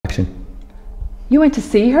You went to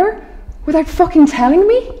see her without fucking telling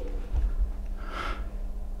me?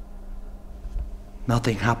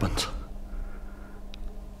 Nothing happened.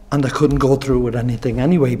 And I couldn't go through with anything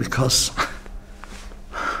anyway because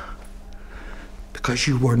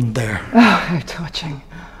you weren't there. Oh, how touching.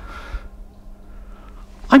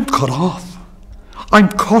 I'm cut off. I'm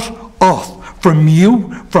cut off from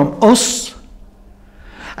you, from us.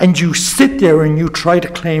 And you sit there and you try to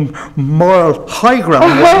claim moral high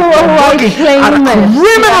ground at a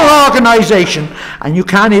criminal organisation, and you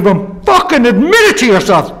can't even fucking admit it to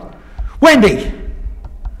yourself, Wendy.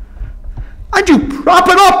 And you prop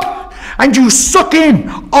it up and you suck in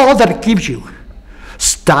all that it gives you.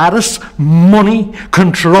 Status, money,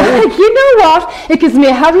 control. You know what? It gives me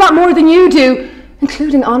a hell of a lot more than you do,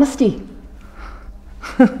 including honesty.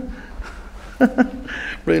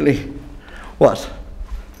 Really? What?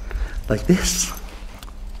 Like this?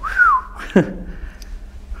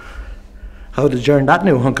 How did you earn that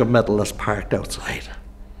new hunk of metal that's parked outside?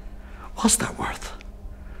 What's that worth?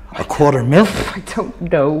 A quarter mil? I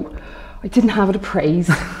don't know. I didn't have it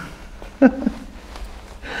appraised.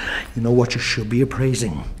 You know what you should be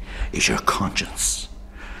appraising is your conscience.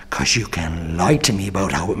 Because you can lie to me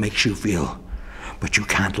about how it makes you feel, but you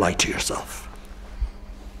can't lie to yourself.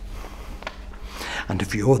 And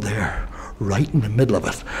if you're there, right in the middle of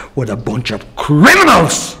it, with a bunch of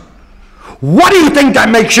criminals, what do you think that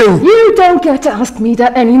makes you? You don't get to ask me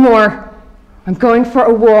that anymore. I'm going for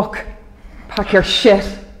a walk. Pack your shit.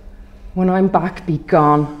 When I'm back, be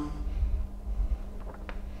gone.